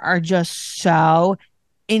air are just so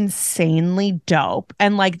insanely dope.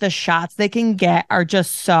 And like the shots they can get are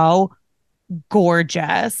just so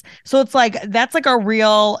gorgeous. So it's like that's like a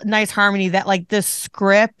real nice harmony that like the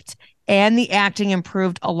script and the acting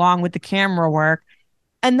improved along with the camera work.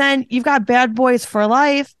 And then you've got Bad Boys for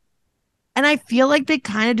Life. And I feel like they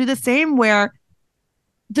kind of do the same where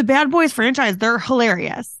the Bad Boys franchise, they're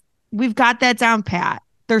hilarious. We've got that down pat.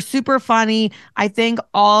 They're super funny. I think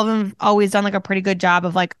all of them have always done like a pretty good job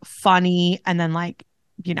of like funny and then like,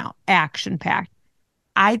 you know, action packed.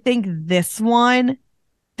 I think this one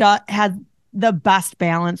has the best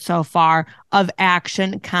balance so far of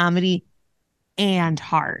action, comedy, and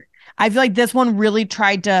heart. I feel like this one really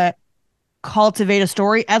tried to cultivate a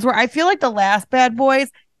story, as where I feel like the last Bad Boys,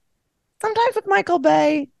 sometimes with Michael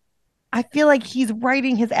Bay, I feel like he's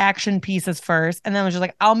writing his action pieces first and then was just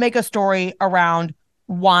like, I'll make a story around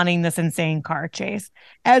wanting this insane car chase.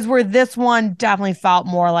 As where this one definitely felt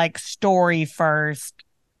more like story first,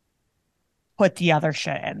 put the other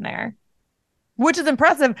shit in there. Which is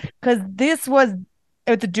impressive because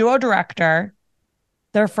it's a duo director,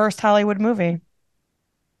 their first Hollywood movie.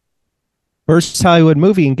 First Hollywood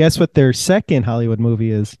movie, and guess what their second Hollywood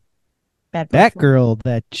movie is? Batgirl,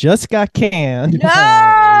 that just got canned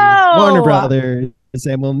by Warner Brothers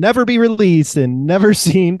and will never be released and never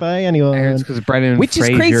seen by anyone. It's because Brendan Which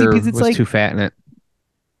Fraser is crazy because it's was like too fat in it.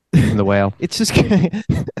 In The Whale. It's just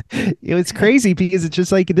it was crazy because it's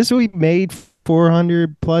just like this movie made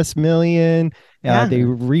 400+ million. They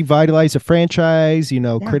revitalized the franchise. You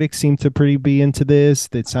know, critics seem to pretty be into this.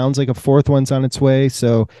 It sounds like a fourth one's on its way.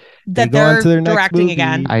 So that they go on to their next directing movie.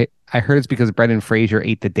 Again. I heard it's because Brendan Fraser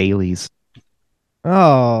ate the dailies.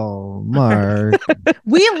 Oh, Mark.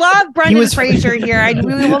 We love Brendan Fraser here.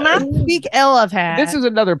 We will not speak ill of him. This is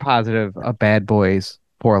another positive of Bad Boys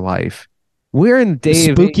for Life. We're in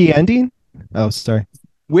spooky ending. Oh, sorry.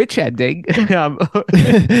 Which ending? They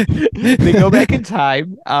go back in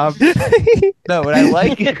time. No, what I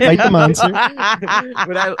like fight the monster.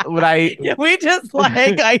 We just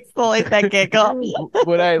like isolate that giggle.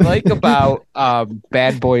 What I like about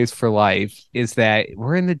Bad Boys for Life is that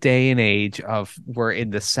we're in the day and age of we're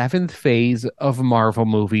in the seventh phase of Marvel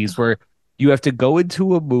movies where you have to go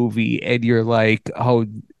into a movie and you're like, oh,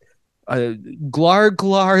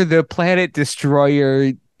 Glar, the planet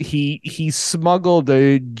destroyer. He smuggled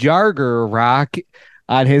a Jarger rock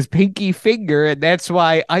on his pinky finger, and that's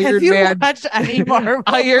why Iron Man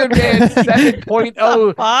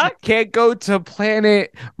 7.0 can't go to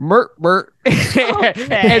planet Mert and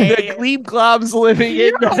the Gleam Globs living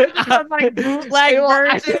in like bootleg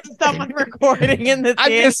version of someone recording in the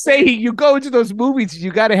I'm just saying, you go into those movies,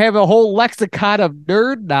 you got to have a whole lexicon of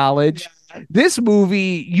nerd knowledge. Yeah. This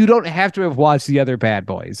movie, you don't have to have watched the other Bad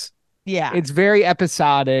Boys. Yeah. It's very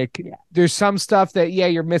episodic. Yeah. There's some stuff that,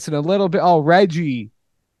 you're missing a little bit. Oh, Reggie.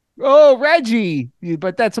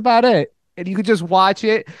 But that's about it. And you could just watch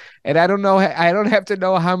it. And I don't have to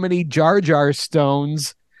know how many Jar Jar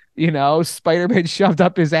stones, Spider-Man shoved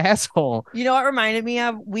up his asshole. You know what reminded me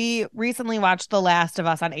of? We recently watched The Last of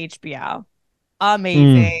Us on HBO.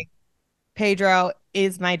 Amazing. Pedro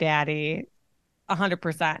is my daddy.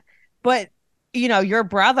 100%. But your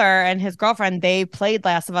brother and his girlfriend, they played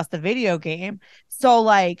Last of Us, the video game. So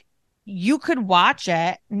like you could watch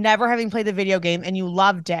it, never having played the video game, and you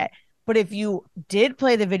loved it. But if you did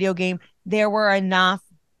play the video game, there were enough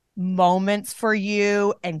moments for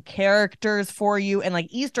you and characters for you and like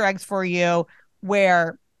Easter eggs for you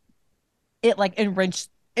where it like enriched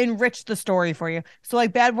the story for you. So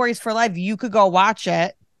like Bad Boys for Life, you could go watch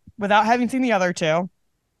it without having seen the other two,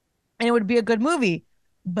 and it would be a good movie.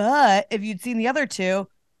 But if you'd seen the other two,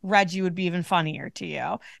 Reggie would be even funnier to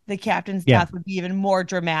you. The captain's death would be even more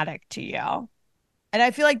dramatic to you. And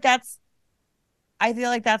I feel like that's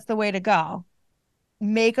the way to go.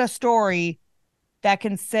 Make a story that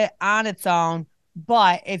can sit on its own,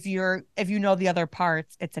 but if you know the other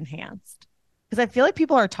parts, it's enhanced. Because I feel like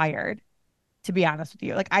people are tired, to be honest with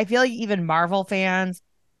you. Like I feel like even Marvel fans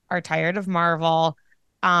are tired of Marvel.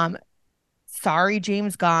 Sorry,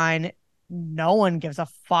 James Gunn. No one gives a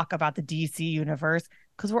fuck about the DC universe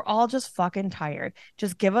because we're all just fucking tired.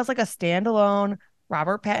 Just give us like a standalone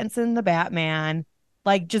Robert Pattinson, the Batman.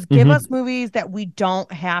 Like just give us movies that we don't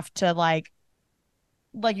have to like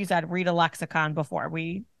you said, read a lexicon before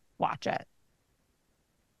we watch it.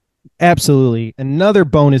 Absolutely. Another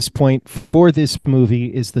bonus point for this movie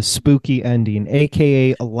is the spooky ending,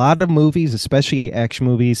 aka a lot of movies, especially action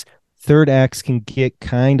movies, third acts can get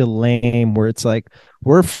kind of lame, where it's like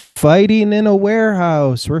we're fighting in a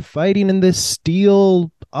warehouse, we're fighting in this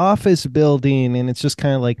steel office building, and it's just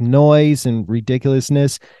kind of like noise and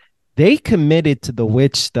ridiculousness. They committed to the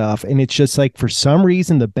witch stuff, and it's just like for some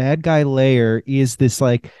reason the bad guy lair is this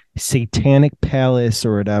like satanic palace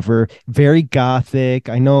or whatever, very gothic.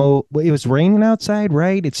 I know it was raining outside,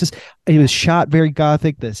 right? It's just it was shot very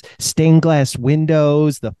gothic. This stained glass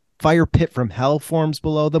windows, the fire pit from hell forms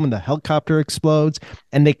below them, and the helicopter explodes.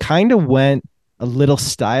 And they kind of went a little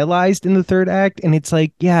stylized in the third act, and it's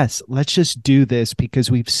like, yes, let's just do this because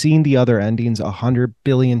we've seen the other endings 100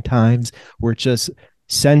 billion times where it's just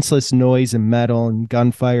senseless noise and metal and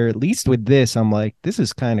gunfire. At least with this, I'm like, this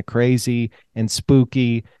is kind of crazy and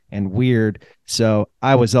spooky and weird. So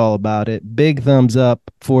I was all about it. Big thumbs up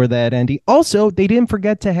for that ending. Also, they didn't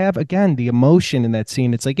forget to have, again, the emotion in that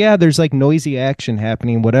scene. It's like, yeah, there's like noisy action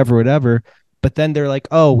happening, whatever. But then they're like,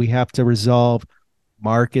 oh, we have to resolve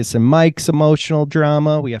Marcus and Mike's emotional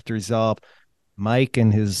drama. We have to resolve Mike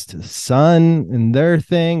and his son and their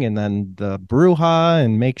thing, and then the Bruja,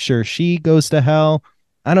 and make sure she goes to hell.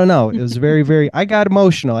 I don't know. It was very, I got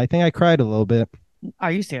emotional. I think I cried a little bit.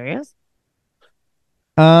 Are you serious?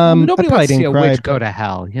 Nobody I wants to see a didn't cry, witch go to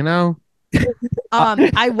hell, you know?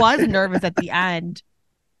 I was nervous at the end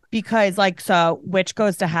because so witch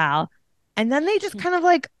goes to hell, and then they just kind of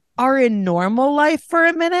like are in normal life for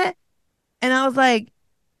a minute. And I was like,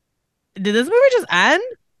 did this movie just end?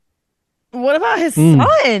 What about his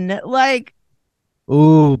son? Like,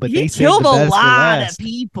 ooh, but he they saved killed the a best for lot of last.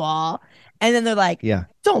 people. And then they're like, Yeah.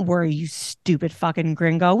 don't worry, you stupid fucking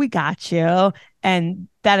gringo. We got you. And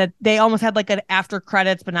that they almost had like an after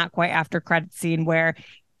credits, but not quite after credits scene where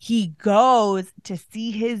he goes to see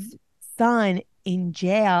his son in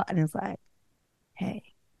jail and is like, hey,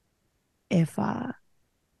 if I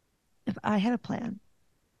had a plan,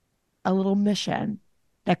 a little mission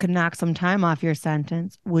that could knock some time off your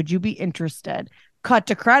sentence, would you be interested? Cut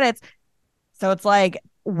to credits. So it's like,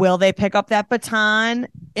 will they pick up that baton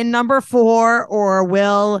in number 4, or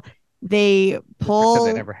will they pull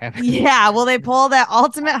That never happened. Yeah, will they pull that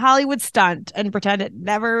ultimate Hollywood stunt and pretend it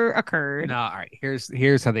never occurred? No, all right.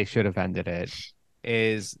 Here's how they should have ended it.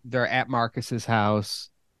 Is they're at Marcus's house,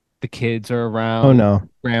 the kids are around, Oh no.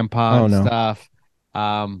 grandpa and no. stuff.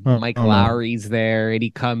 Mike no. Lowry's there, and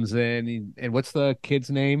he comes in. And what's the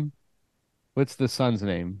kid's name? What's the son's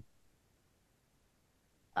name?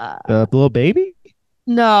 The little baby?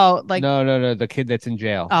 No, like No. The kid that's in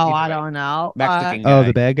jail. oh, Either I way. don't know. Mexican guy. Oh,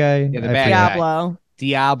 the bad guy? Yeah, the I bad forgot. guy.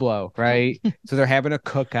 Diablo. Right? So they're having a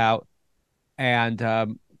cookout,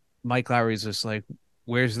 and Mike Lowry's just like,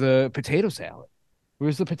 "Where's the potato salad?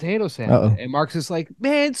 Where's the potato salad?" Uh-oh. And Mark's is like,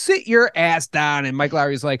 "Man, sit your ass down." And Mike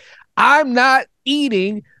Lowry's like, "I'm not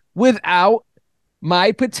eating without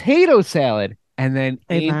my potato salad." And then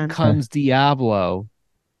Amen. in comes Diablo,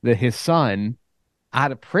 his son,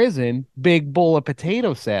 out of prison, big bowl of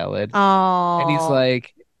potato salad. Oh, And he's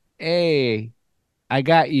like, "Hey, I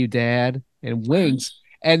got you, Dad," and winks.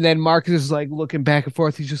 And then Marcus is like looking back and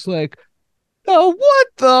forth. He's just like, "Oh, what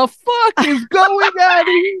the fuck is going on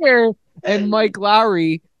here?" And Mike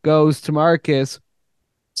Lowry goes to Marcus,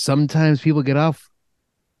 "Sometimes people get off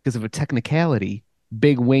because of a technicality."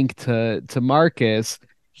 Big wink to Marcus.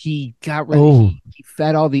 He got ready. Oh. He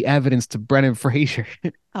fed all the evidence to Brendan Fraser.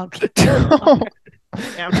 okay.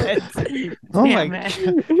 Damn it. Oh my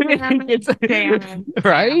Damn it. Damn it.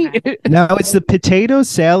 Right? Now, is the potato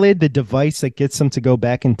salad the device that gets them to go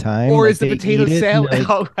back in time? Or Like is the they potato eat it and salad? they're like,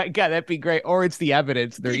 Oh my god, that'd be great. Or it's the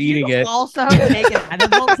evidence. They're eating You it. Also take an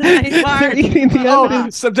edible tonight, they're Mark. eating the Oh,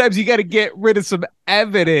 evidence. sometimes you got to get rid of some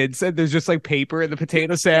evidence, and there's just like paper in the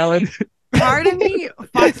potato salad. Part of me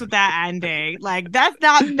fucks with that ending. Like, that's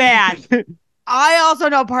not bad. I also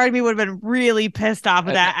know part of me would have been really pissed off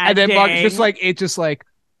with that And ending. then Mark just like,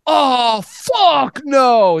 "Oh fuck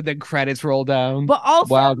no!" Then credits roll down. But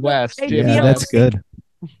also, Wild West. I Jim Yeah, feel that's good.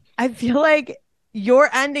 I feel like your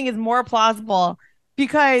ending is more plausible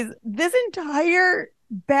because this entire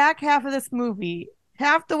back half of this movie,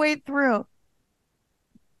 half the way through,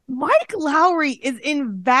 Mike Lowry is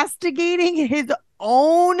investigating his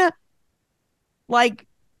own like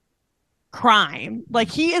crime. Like,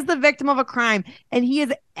 he is the victim of a crime and he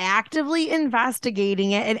is actively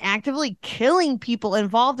investigating it and actively killing people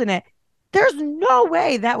involved in it. There's no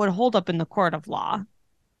way that would hold up in the court of law.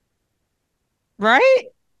 Right?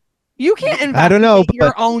 You can't investigate I don't know, your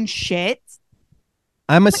but- own shit.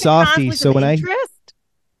 I'm a Like softie, conflict so of when interest?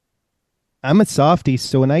 I'm a softie,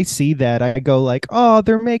 so when I see that, I go like, "Oh,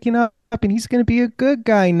 they're making up and he's going to be a good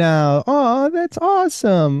guy now. Oh, that's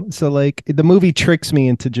awesome. So like the movie tricks me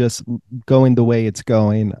into just going the way it's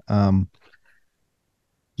going.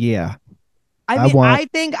 Yeah. I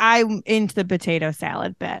think I'm into the potato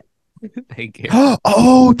salad bit. Thank you.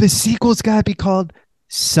 Oh, the sequel's got to be called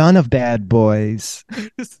Son of Bad Boys,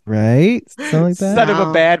 right? Something like that. Son of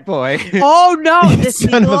a bad boy. Oh no, the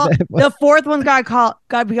Son of a sequel, bad boy. the fourth one's got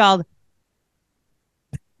to be called.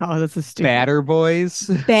 Oh, this is stupid. Batter boys.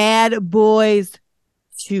 Bad Boys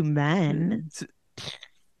to Men.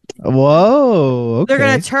 Whoa. Okay. They're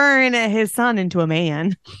gonna turn his son into a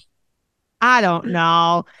man. I don't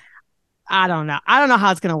know. I don't know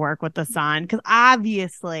how it's gonna work with the son because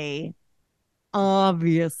obviously,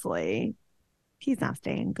 he's not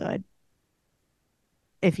staying good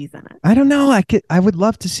if he's in it. I don't know. I would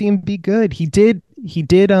love to see him be good. He did did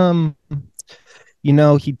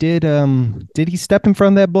he step in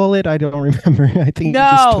front of that bullet? I don't remember. I think he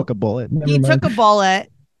just took a bullet. He took a bullet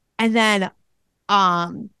and then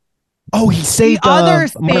he saved the other Martin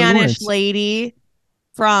Spanish Lawrence. lady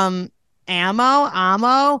from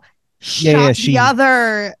Amo Yeah, shot the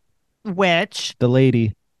other witch. The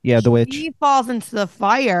lady. Yeah, the witch. He falls into the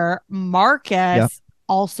fire. Marcus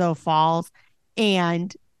also falls,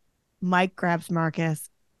 and Mike grabs Marcus,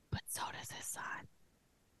 but so does his son.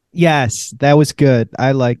 Yes, that was good.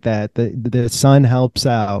 I like that. The son helps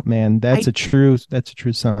out, man. That's a true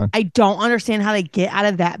son. I don't understand how they get out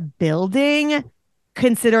of that building,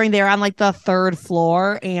 considering they're on like the third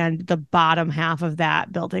floor and the bottom half of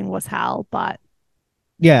that building was hell, but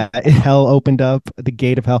yeah, hell opened up, the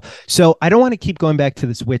gate of hell. So I don't want to keep going back to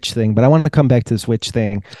this witch thing, but I want to come back to this witch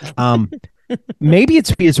thing. Maybe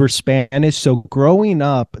it's because we're Spanish. So growing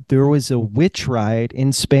up, there was a witch ride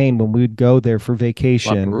in Spain when we would go there for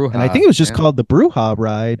vacation. And I think it was just called the Bruja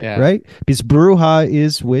ride, right? Because Bruja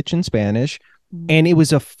is witch in Spanish. And it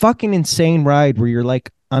was a fucking insane ride where you're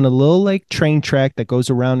like on a little like train track that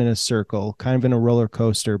goes around in a circle, kind of in a roller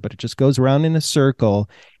coaster, but it just goes around in a circle.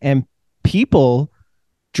 And people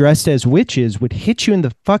dressed as witches would hit you in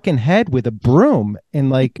the fucking head with a broom, and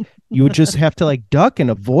like you would just have to like duck and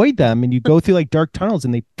avoid them, and you go through like dark tunnels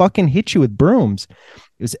and they fucking hit you with brooms.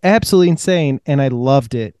 It was absolutely insane and I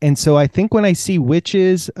loved it. And so I think when I see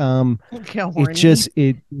witches,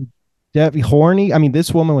 it definitely horny. I mean,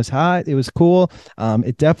 this woman was hot. It was cool.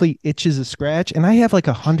 It definitely itches a scratch. And I have like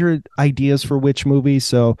 100 ideas for witch movies.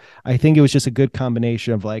 So I think it was just a good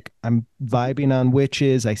combination of like, I'm vibing on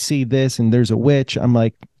witches. I see this and there's a witch. I'm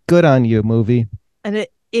like, good on you, movie. And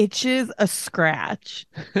it itches a scratch.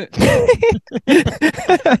 Dude,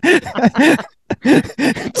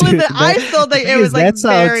 Listen, I still think it was like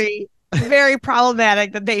very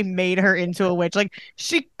problematic that they made her into a witch. Like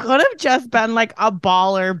she could have just been like a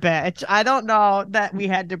baller bitch. I don't know that we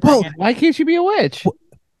had to bring it. Why can't she be a witch?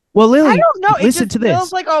 Well, Lily, I don't know. Listen it just to this.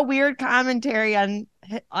 feels like a weird commentary on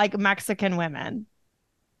like Mexican women.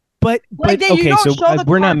 But like okay, you don't so show the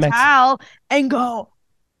we're not cartel and go,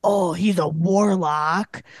 oh, he's a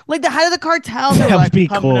warlock. Like the head of the cartel. That would be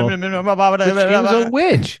cool. She was a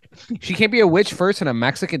witch. She can't be a witch first and a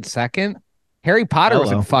Mexican second. Harry Potter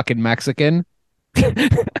wasn't fucking Mexican.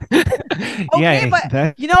 Okay,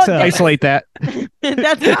 but you know, isolate that.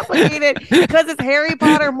 That's complicated because is Harry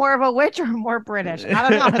Potter more of a witch or more British? I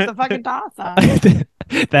don't know. It's a fucking toss-up.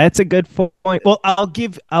 That's a good point. Well, I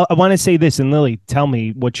want to say this, and Lily, tell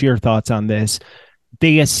me what's your thoughts on this.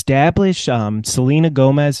 They established Selena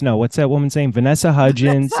Gomez. No, what's that woman's name? Vanessa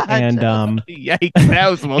Hudgens. And yikes, that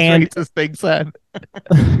was the most racist thing said.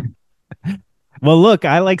 Well, look,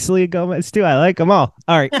 I like Selena Gomez too. I like them all.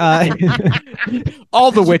 All right.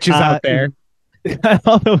 All the witches out there.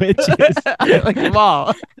 All the witches. I like them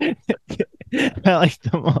all. I like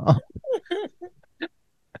them all.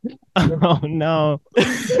 Oh, no.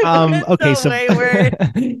 Okay, so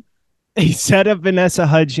he set up Vanessa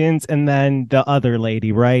Hudgens and then the other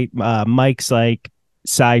lady, right? Mike's like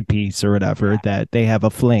side piece or whatever, that they have a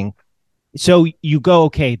fling. So you go,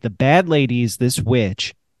 okay, the bad lady is this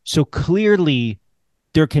witch. So clearly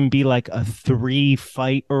there can be like a 3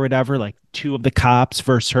 fight or whatever, like 2 of the cops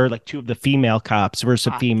versus her, like 2 of the female cops versus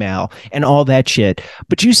a female and all that shit.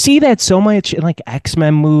 But you see that so much in like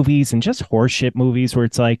X-Men movies and just horseshit movies where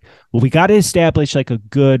it's like, well, we got to establish like a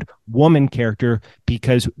good woman character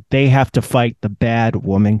because they have to fight the bad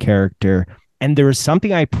woman character. And there is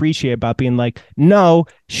something I appreciate about being like, no,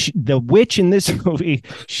 the witch in this movie,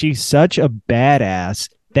 she's such a badass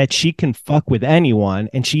that she can fuck with anyone,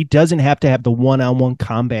 and she doesn't have to have the one-on-one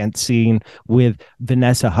combat scene with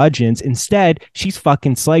Vanessa Hudgens. Instead, she's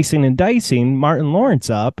fucking slicing and dicing Martin Lawrence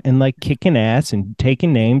up and like kicking ass and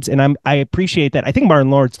taking names. And I appreciate that. I think Martin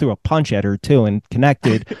Lawrence threw a punch at her too and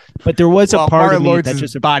connected. But there was a part Martin of me Lawrence that is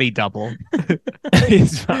just body double.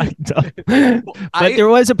 It's fucked up. But there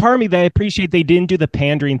was a part of me that I appreciate they didn't do the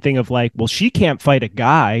pandering thing of like, well, she can't fight a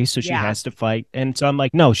guy, so she Yeah. has to fight. And so I'm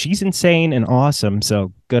like, no, she's insane and awesome.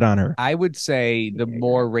 So good on her. I would say the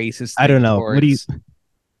more racist. I don't thing know. What do you?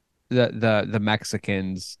 towards the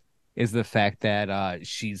Mexicans is the fact that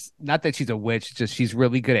she's not that she's a witch, just she's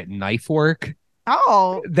really good at knife work.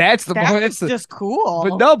 Oh, That's the more. that's That's just cool.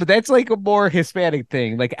 but no, but that's like a more Hispanic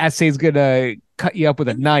thing. Like Essay's gonna cut you up with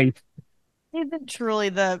a knife. Isn't truly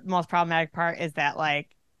the most problematic part is that like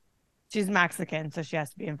she's Mexican, so she has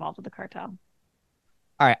to be involved with the cartel.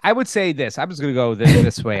 All right, I would say this. I'm just gonna go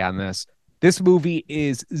this way on this. This movie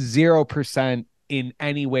is 0% in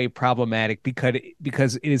any way problematic because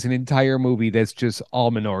it is an entire movie that's just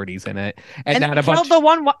all minorities in it, and not a killed bunch. the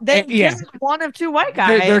one. They yeah. killed one of two white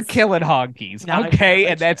guys. They're killing honkies, No, okay,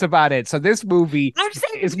 it's and that's about it. So this movie I'm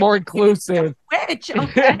saying is more inclusive. Witch,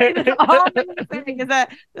 okay? That's all I'm saying is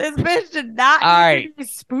that this bitch did not. All right. Be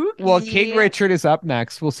spooky. Well, King Richard is up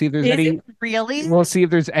next. We'll see if there's Is any. it really? We'll see if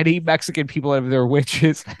there's any Mexican people out of their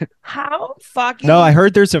witches. How fucking? No, I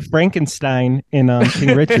heard there's a Frankenstein in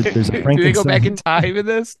King Richard. There's a Do they Frankenstein. go back in time in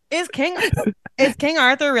this? Is King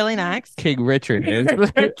Arthur really next? King Richard is.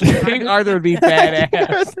 King Arthur would be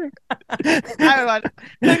badass. I would watch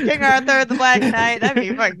King Arthur, the Black Knight. That'd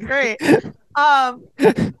be fucking great.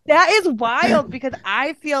 That is wild because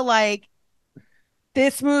I feel like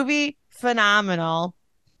this movie phenomenal.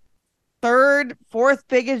 Third, fourth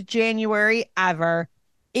biggest January ever.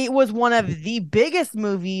 It was one of the biggest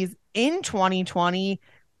movies in 2020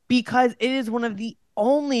 because it is one of the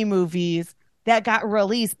only movies that got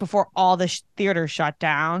released before all the theaters shut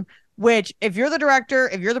down. Which, if you're the director,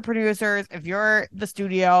 if you're the producers, if you're the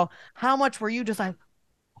studio, how much were you just like,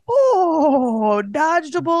 oh,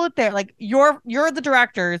 dodged a bullet there? Like you're the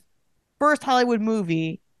director's first Hollywood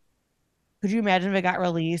movie. Could you imagine if it got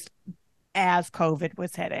released as COVID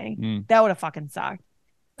was hitting? That would have fucking sucked.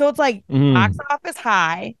 So it's like box office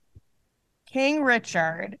high. King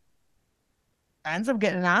Richard ends up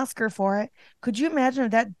getting an Oscar for it. Could you imagine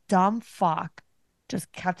if that dumb fuck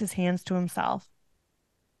just kept his hands to himself?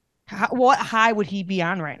 What high would he be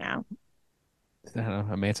on right now? I don't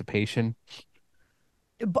know, Emancipation.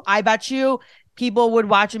 I bet you people would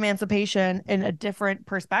watch Emancipation in a different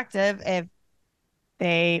perspective if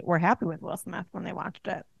they were happy with Will Smith when they watched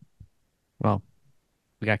it. Well,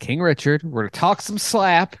 we got King Richard. We're gonna talk some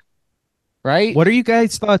slap, right? What are you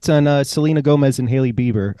guys' thoughts on Selena Gomez and Hailey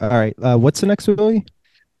Bieber? All right, what's the next movie?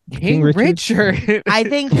 King Richard. I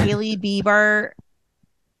think Hailey Bieber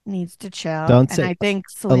needs to chill. Don't and say I think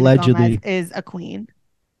Selena allegedly. Gomez is a queen.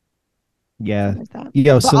 Yeah. Like that.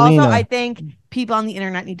 Yo, But Selena. also, I think people on the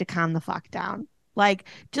internet need to calm the fuck down. Like,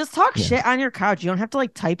 just talk shit on your couch. You don't have to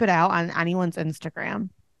like type it out on anyone's Instagram.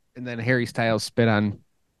 And then Harry Styles spit on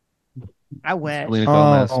I wish. Selena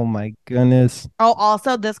Gomez. Oh my goodness. Oh,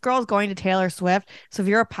 also, this girl's going to Taylor Swift. So if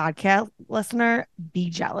you're a podcast listener, be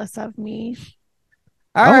jealous of me.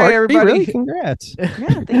 All Oh, right, are you everybody. really? Congrats.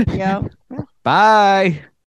 Yeah, thank you. Bye.